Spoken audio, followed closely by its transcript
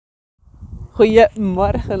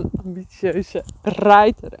Goedemorgen, ambitieuze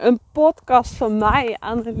ruiter. Een podcast van mij,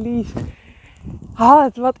 Annelies.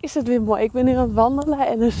 Wat is het weer mooi. Ik ben nu aan het wandelen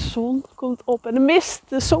en de zon komt op. En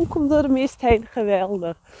de zon komt door de mist heen.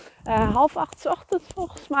 Geweldig. 7:30 ochtends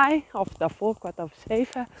volgens mij. Of daarvoor,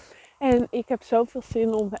 7:15. En ik heb zoveel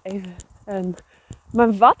zin om even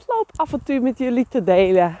mijn watloopavontuur met jullie te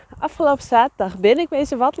delen. Afgelopen zaterdag ben ik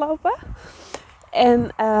bezig watlopen.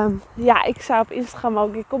 En ik zei op Instagram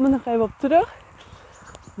ook, ik kom er nog even op terug.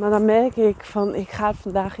 Maar dan merk ik van, ik ga het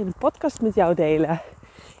vandaag in de podcast met jou delen.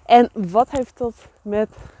 En wat heeft dat met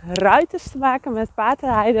ruiters te maken, met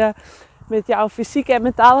paardrijden, met jouw fysieke en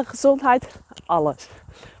mentale gezondheid? Alles.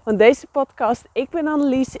 Want deze podcast, ik ben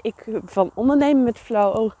Annelies, ik van Ondernemen met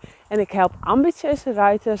Flow. En ik help ambitieuze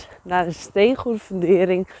ruiters naar een steengoede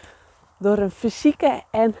fundering door een fysieke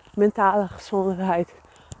en mentale gezondheid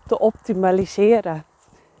te optimaliseren.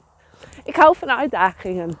 Ik hou van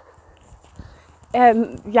uitdagingen.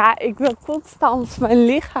 En ik wil constant mijn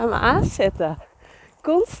lichaam aanzetten.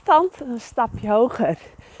 Constant een stapje hoger.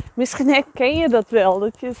 Misschien herken je dat wel.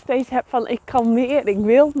 Dat je steeds hebt van ik kan meer, ik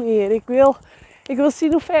wil meer. Ik wil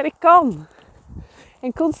zien hoe ver ik kan.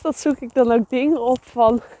 En constant zoek ik dan ook dingen op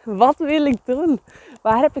van wat wil ik doen?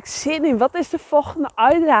 Waar heb ik zin in? Wat is de volgende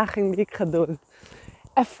uitdaging die ik ga doen?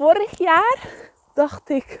 En vorig jaar dacht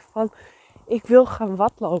ik van ik wil gaan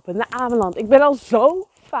watlopen naar Ameland. Ik ben al zo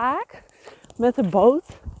vaak met de boot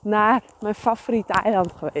naar mijn favoriete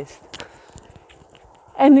eiland geweest.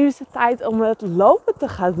 En nu is het tijd om het lopen te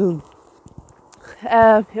gaan doen.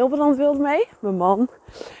 Hilbrand wilde mee, mijn man.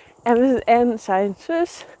 En zijn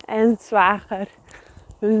zus en zwager,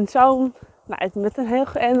 hun zoon. Met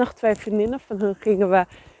en nog 2 vriendinnen van hun gingen we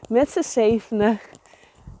met z'n 7.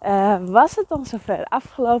 Was het dan zover,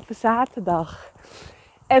 afgelopen zaterdag.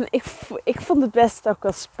 En ik vond het best ook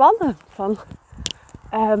wel spannend. Van,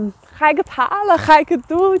 ga ik het halen? Ga ik het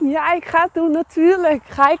doen? Ja, ik ga het doen natuurlijk.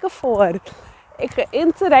 Ga ik ervoor. Ik ga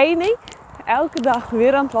in training. Elke dag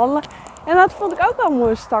weer aan het wandelen. En dat vond ik ook wel een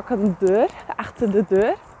mooie stak aan de deur. Achter de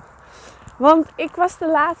deur. Want ik was de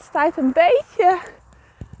laatste tijd een beetje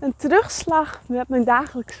een terugslag met mijn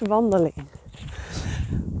dagelijkse wandeling.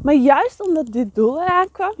 Maar juist omdat dit doel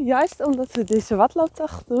eraan kwam. Juist omdat we deze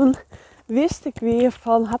watloopdag doen. Wist ik weer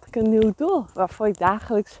van, had ik een nieuw doel. Waarvoor ik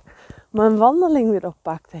dagelijks mijn wandeling weer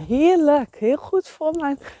oppakte. Heerlijk. Heel goed voor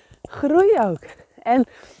mijn groei ook. En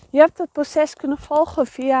je hebt het proces kunnen volgen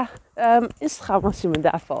via Instagram als je me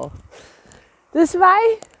daar volgt. Dus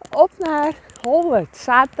wij op naar Holwert,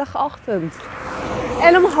 zaterdagochtend.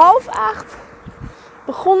 En om 7:30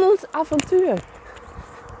 begon ons avontuur.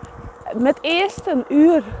 Met eerst een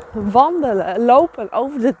uur wandelen, lopen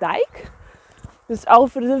over de dijk. Dus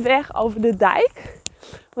over de weg, over de dijk.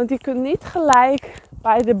 Want je kunt niet gelijk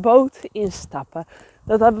bij de boot instappen.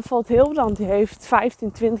 Dat had bijvoorbeeld Hilbrand, die heeft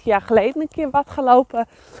 15, 20 jaar geleden een keer wat gelopen.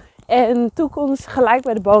 En toen konden ze gelijk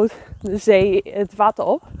bij de boot de zee, het water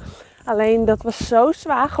op. Alleen dat was zo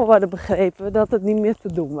zwaar geworden, begrepen we, dat het niet meer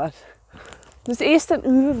te doen was. Dus eerst een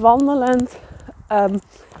uur wandelend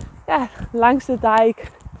langs de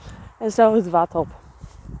dijk en zo het water op.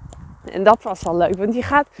 En dat was al leuk, want je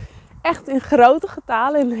gaat echt in grote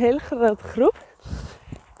getalen, in een hele grote groep.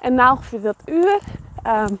 En na ongeveer dat uur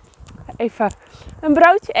even een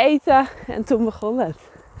broodje eten en toen begon het.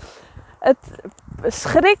 Het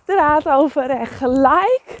schrikte eruit over en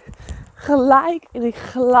gelijk in die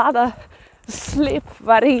gladde slip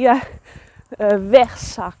waarin je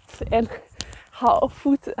wegzakt. En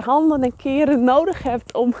handen en keren nodig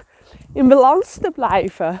hebt om in balans te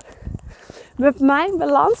blijven. Met mijn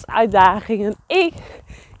balansuitdagingen.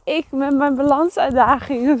 Ik met mijn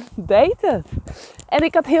balansuitdagingen deed het. En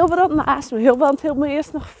ik had Hilbrand naast me. Hilbrand hield me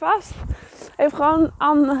eerst nog vast. Even gewoon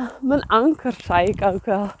aan mijn anker, zei ik ook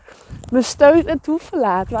wel. Mijn steun en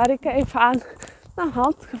toeverlaat. Waar ik even aan mijn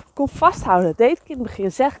hand kon vasthouden. Dat deed ik in het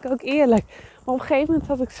begin, zeg ik ook eerlijk. Maar op een gegeven moment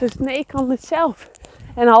had ik zoiets, nee, ik kan dit zelf.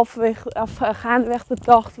 En gaandeweg de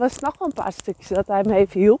tocht was nog een paar stukjes dat hij me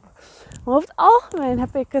even hielp. Maar over het algemeen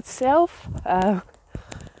heb ik het zelf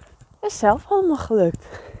allemaal gelukt.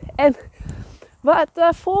 En wat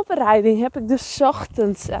de voorbereiding heb ik dus 's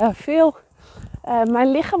ochtends veel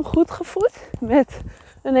mijn lichaam goed gevoed. Met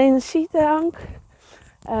een energiedrank.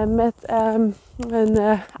 Met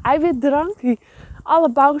een eiwitdrank die alle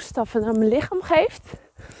bouwstoffen aan mijn lichaam geeft.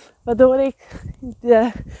 Waardoor ik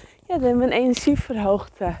mijn energie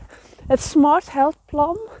verhoogde. Het Smart Health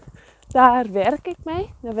Plan, daar werk ik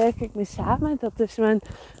mee. Daar werk ik mee samen. Dat is mijn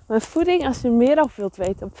voeding. Als je er meer over wilt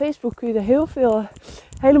weten, op Facebook kun je er heel veel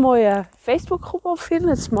hele mooie Facebookgroepen over vinden.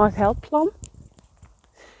 Het Smart Health Plan.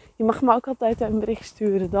 Je mag me ook altijd een bericht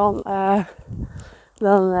sturen. Dan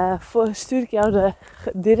dan stuur ik jou de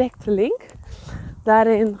directe link.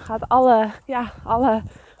 Daarin gaat alle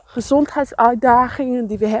gezondheidsuitdagingen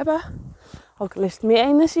die we hebben, ook al is het meer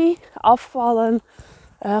energie, afvallen,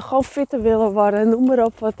 gewoon fitter willen worden, noem maar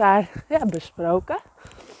op, wat daar besproken.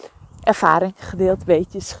 Ervaring gedeeld,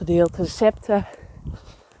 weetjes gedeeld, recepten.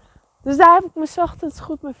 Dus daar heb ik me 's ochtends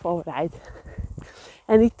goed mee voorbereid.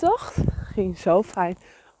 En die tocht ging zo fijn.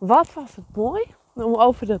 Wat was het mooi om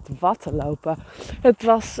over dat wat te lopen. Het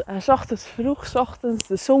was 's ochtends vroeg, 's ochtends,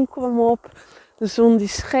 de zon kwam op. De zon die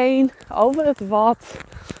scheen over het wat.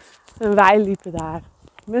 En wij liepen daar.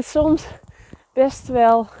 Met soms best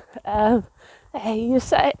wel...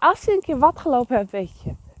 als je een keer wat gelopen hebt,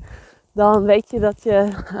 dan weet je dat je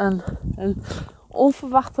een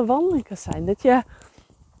onverwachte wandeling kan zijn. Dat je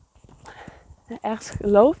ergens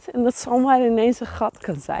loopt en dat zomaar ineens een gat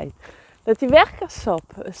kan zijn. Dat je weg kan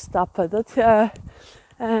stappen. Dat je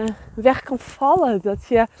weg kan vallen.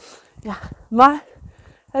 Maar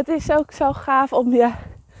het is ook zo gaaf om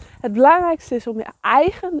het belangrijkste is om je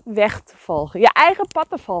eigen weg te volgen. Je eigen pad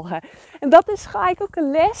te volgen. En dat is gelijk ook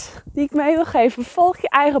een les die ik mee wil geven. Volg je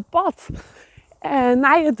eigen pad.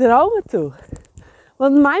 Naar je dromen toe.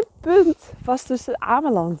 Want mijn punt was dus het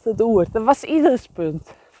Ameland, het oert. Dat was ieders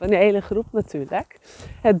punt. Van de hele groep natuurlijk.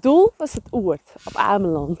 Het doel was het oert op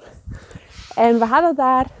Ameland. En we hadden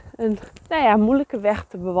daar een moeilijke weg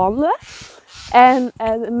te bewandelen. En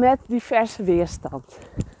met diverse weerstand.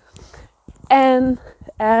 En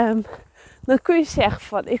dan kun je zeggen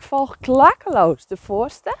van ik volg klakkeloos de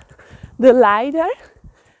voorste, de leider.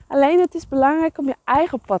 Alleen het is belangrijk om je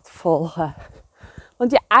eigen pad te volgen.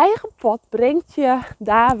 Want je eigen pad brengt je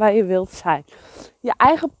daar waar je wilt zijn. Je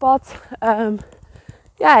eigen pad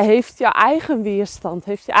heeft je eigen weerstand,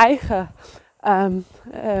 heeft je eigen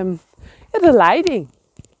de leiding.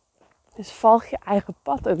 Dus volg je eigen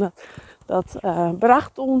pad. En dat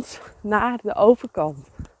bracht ons naar de overkant.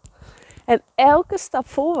 En elke stap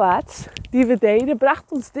voorwaarts die we deden,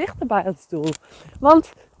 bracht ons dichter bij het doel.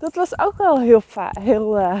 Want dat was ook wel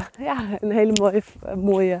een hele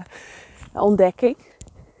mooie ontdekking.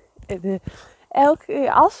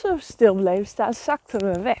 Als we stil bleven staan,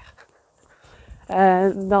 zakten we weg.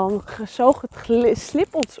 Dan zoog het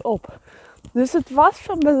slip ons op. Dus het was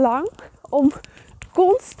van belang om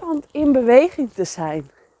constant in beweging te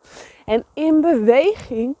zijn. En in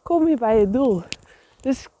beweging kom je bij je doel.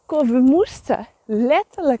 Dus we moesten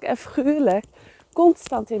letterlijk en figuurlijk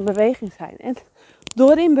constant in beweging zijn. En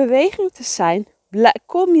door in beweging te zijn,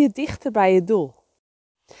 kom je dichter bij je doel.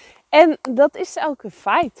 En dat is ook een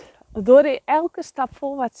feit. Door elke stap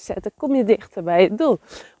voorwaarts te zetten, kom je dichter bij je doel.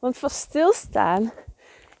 Want van stilstaan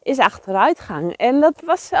is achteruitgang. En dat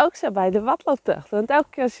was ook zo bij de watlooptocht. Want elke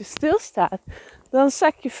keer als je stilstaat, dan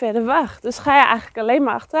zak je verder weg. Dus ga je eigenlijk alleen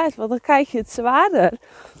maar achteruit. Want dan krijg je het zwaarder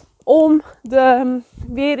om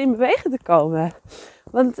weer in beweging te komen.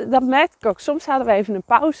 Want dat merkte ik ook. Soms hadden we even een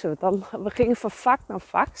pauze. We gingen van vak naar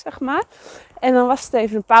vak, zeg maar. En dan was het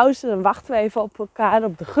even een pauze. Dan wachten we even op elkaar,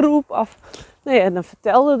 op de groep. En dan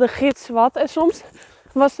vertelde de gids wat. En soms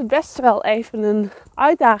was het best wel even een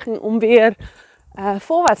uitdaging om weer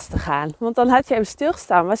voorwaarts te gaan. Want dan had je even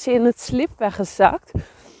stilgestaan. Was je in het slip weggezakt.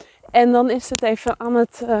 En dan is het even aan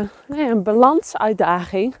een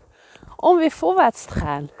balansuitdaging om weer voorwaarts te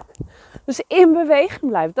gaan. Dus in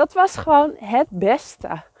beweging blijven. Dat was gewoon het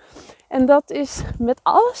beste. En dat is met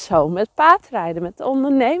alles zo. Met paardrijden, met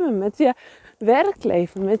ondernemen, met je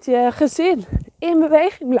werkleven, met je gezin. In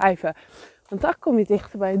beweging blijven. Want dan kom je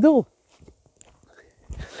dichter bij het doel.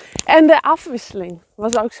 En de afwisseling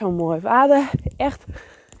was ook zo mooi. We hadden echt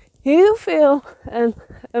heel veel een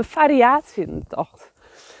variatie in de tocht.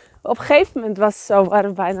 Op een gegeven moment was het zo, waren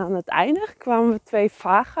we bijna aan het einde. Kwamen we 2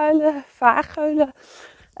 vaargeulen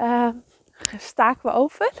staken we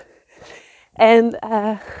over. En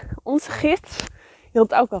onze gids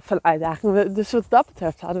hield ook wel van uitdagingen. Dus wat dat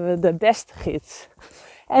betreft hadden we de beste gids.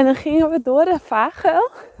 En dan gingen we door de vaargeul,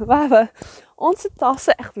 waar we onze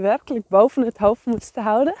tassen echt werkelijk boven het hoofd moesten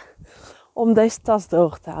houden. Om deze tas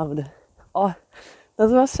droog te houden. Oh,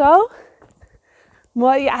 dat was zo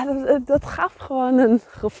mooi. Ja, dat gaf gewoon een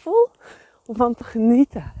gevoel om van te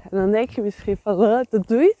genieten. En dan denk je misschien van, dat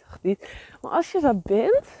doe je toch niet? Maar als je dat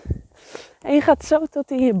bent en je gaat zo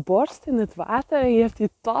tot in je borst in het water en je hebt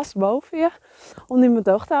die tas boven je om die met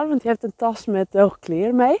droog te houden, want je hebt een tas met droog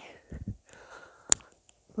kleren mee.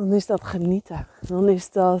 Dan is dat genieten. Dan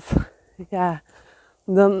is dat,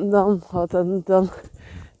 dan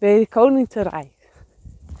ben je de koning te rijk.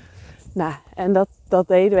 Nou, en dat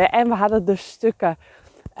deden we. En we hadden dus stukken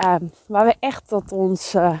waar we echt tot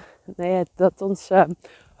ons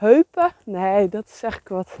heupen. Nee, dat zeg ik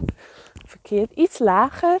wat verkeerd. Iets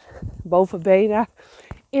lager. Bovenbenen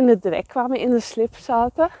in de drek kwamen, in de slip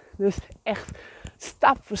zaten. Dus echt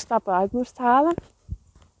stap voor stap uit moest halen.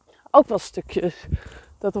 Ook wel stukjes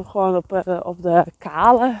dat we gewoon op de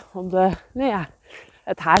kale,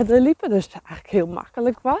 het harde liepen. Dus het eigenlijk heel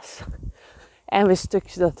makkelijk was. En weer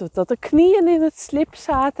stukjes dat de knieën in het slip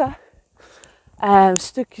zaten. En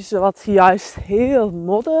stukjes wat juist heel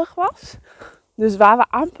modderig was. Dus waar we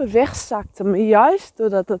amper wegzakten, maar juist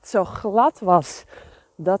doordat het zo glad was,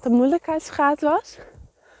 dat de moeilijkheidsgraad was.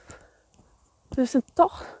 Dus een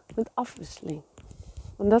toch met afwisseling.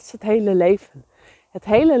 Want dat is het hele leven. Het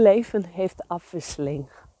hele leven heeft afwisseling.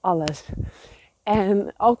 Alles.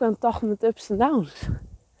 En ook een toch met ups en downs.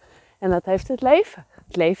 En dat heeft het leven.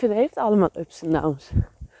 Het leven heeft allemaal ups en downs.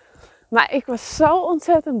 Maar ik was zo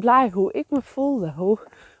ontzettend blij hoe ik me voelde.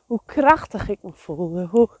 Hoe krachtig ik me voelde.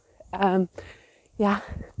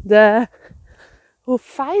 Hoe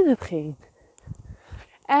fijn het ging.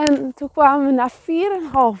 En toen kwamen we na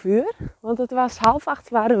 4,5 uur. Want het was 7:30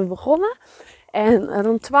 waren we begonnen. En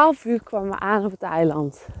rond 12 uur kwamen we aan op het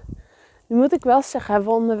eiland. Nu moet ik wel zeggen, we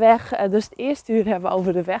onderweg, dus het eerste uur hebben we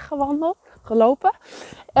over de weg gelopen.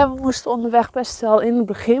 En we moesten onderweg best wel, in het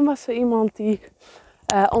begin was er iemand die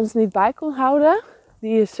ons niet bij kon houden.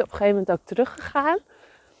 Die is op een gegeven moment ook teruggegaan.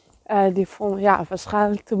 Die vond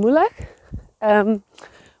waarschijnlijk te moeilijk.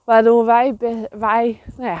 Waardoor wij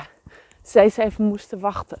steeds even moesten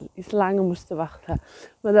wachten. Iets langer moesten wachten.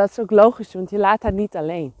 Maar dat is ook logisch, want je laat haar niet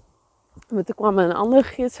alleen. Maar toen kwam een andere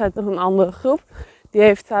gids uit een andere groep. Die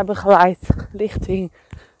heeft haar begeleid richting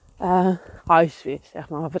huis weer, zeg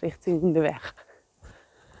maar. Of richting de weg.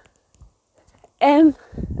 En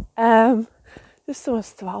dus toen was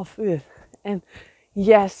het 12 uur. En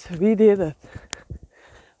yes, we did it.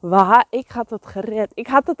 Ik had het gered. Ik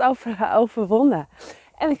had het overwonnen.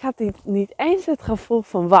 En ik had niet eens het gevoel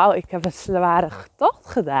van wauw, ik heb een zware tocht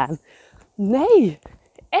gedaan. Nee,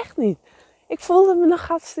 echt niet. Ik voelde me nog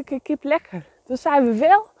hartstikke kip lekker. Toen zijn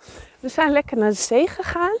we zijn lekker naar de zee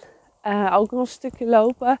gegaan. Ook nog een stukje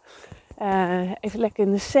lopen. Even lekker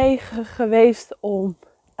in de zee geweest om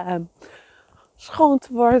schoon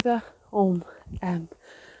te worden. Om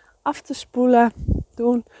af te spoelen.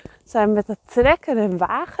 Toen zijn we met de trekker en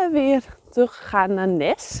wagen weer teruggegaan naar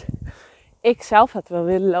Nes. Ik zelf had wel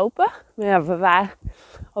willen lopen. Maar ja, we waren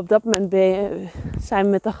op dat moment zijn we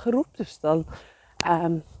met een groep. Dus dan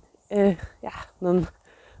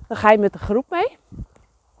ga je met de groep mee.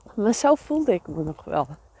 Maar zo voelde ik me nog wel.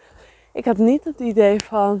 Ik had niet het idee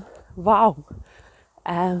van wauw.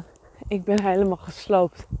 Ik ben helemaal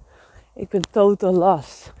gesloopt. Ik ben totaal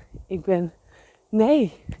lost.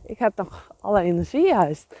 Nee, ik had nog alle energie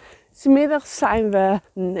juist. 's middags zijn we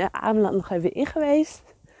Ameland nog even in geweest.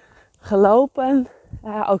 Gelopen.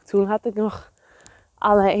 Ook toen had ik nog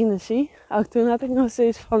alle energie. Ook toen had ik nog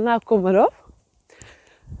zoiets van, nou kom maar op.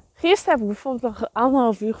 Gisteren heb ik bijvoorbeeld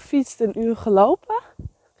nog 1,5 uur gefietst, 1 uur gelopen.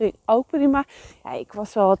 Ging ook prima. Ja, ik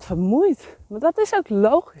was wel wat vermoeid. Maar dat is ook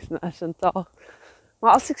logisch na zo'n dag.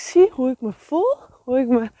 Maar als ik zie hoe ik me voel, hoe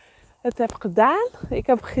ik het heb gedaan. Ik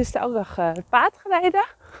heb gisteren ook nog paard gereden.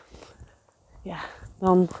 Ja,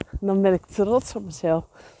 dan ben ik trots op mezelf.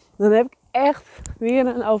 Dan heb ik echt weer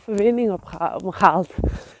een overwinning op me gehaald.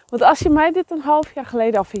 Want als je mij dit een half jaar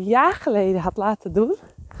geleden of een jaar geleden had laten doen.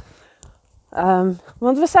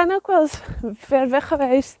 Want we zijn ook wel eens ver weg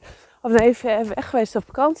geweest. Of nee, ver weg geweest op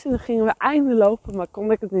vakantie. En dan gingen we einde lopen, maar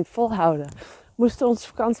kon ik het niet volhouden. Moesten onze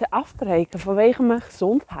vakantie afbreken vanwege mijn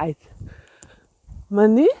gezondheid. Maar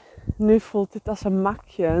nu voelt dit als een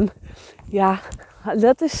makje. En ja,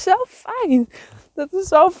 dat is zo fijn. Dat is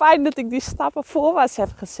zo fijn dat ik die stappen voorwaarts heb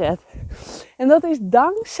gezet. En dat is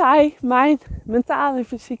dankzij mijn mentale en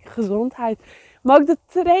fysieke gezondheid. Maar ook de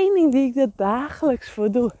training die ik er dagelijks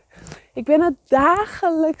voor doe. Ik ben er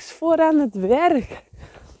dagelijks voor aan het werk.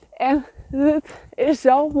 En het is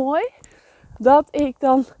zo mooi dat ik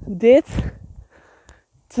dan dit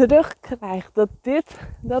terugkrijg.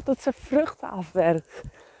 Dat het zijn vruchten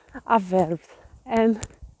afwerpt. En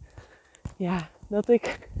ja, dat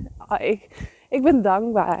ik ben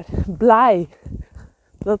dankbaar, blij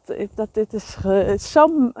dat dit is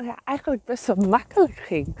zo eigenlijk best wel makkelijk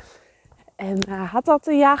ging. En had dat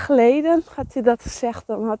een jaar geleden, had je dat gezegd,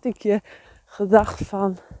 dan had ik je gedacht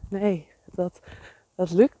van nee,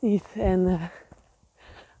 dat lukt niet.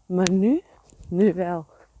 Maar nu wel.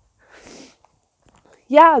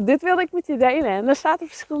 Ja, dit wilde ik met je delen. En daar zaten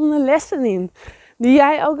verschillende lessen in. Die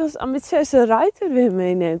jij ook als ambitieuze ruiter weer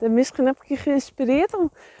meeneemt. En misschien heb ik je geïnspireerd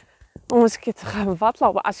om eens een keer te gaan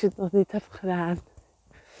watlopen als je het nog niet hebt gedaan.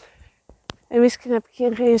 En misschien heb ik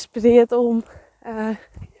je geïnspireerd om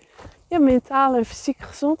je mentale en fysieke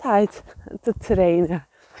gezondheid te trainen.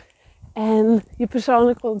 En je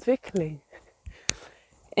persoonlijke ontwikkeling.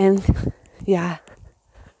 En ja,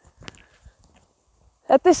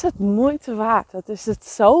 het is het moeite waard. Het is het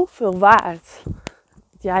zoveel waard.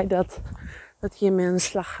 Dat jij dat je mee aan de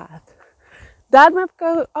slag gaat. Daarom heb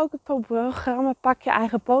ik ook het programma Pak je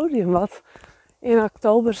eigen podium. Wat in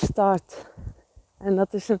oktober start. En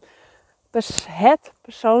dat is het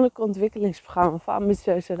persoonlijke ontwikkelingsprogramma voor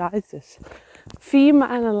ambitieuze ruiters. 4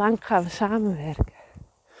 maanden lang gaan we samenwerken.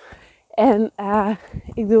 En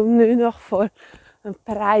ik doe hem nu nog voor een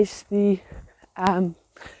prijs die 50%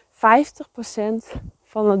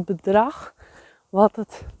 van het bedrag wat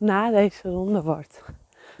het na deze ronde wordt.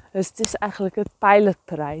 Dus het is eigenlijk het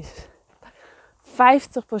pilotprijs. 50%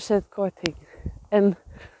 korting. En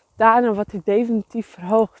daarna wordt hij definitief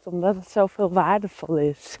verhoogd, omdat het zoveel waardevol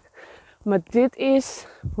is. Maar dit is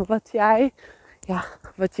wat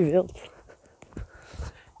je wilt.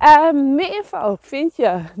 Meer info vind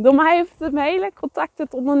je door mij even te mailen.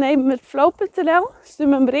 contact@ondernemenmetflow.nl. Stuur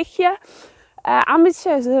me een berichtje.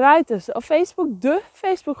 Ambitieuze Ruiters op Facebook. De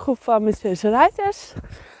Facebookgroep van Ambitieuze Ruiters.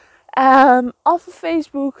 Of op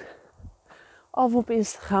Facebook. Of op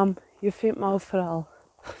Instagram. Je vindt me overal.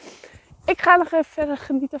 Ik ga nog even verder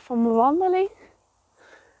genieten van mijn wandeling.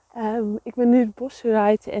 Ik ben nu het bos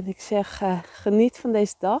uit en ik zeg geniet van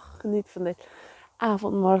deze dag. Geniet van deze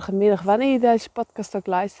avond, morgen, middag, wanneer je deze podcast ook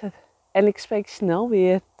luistert. En ik spreek snel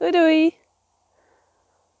weer. Doei doei!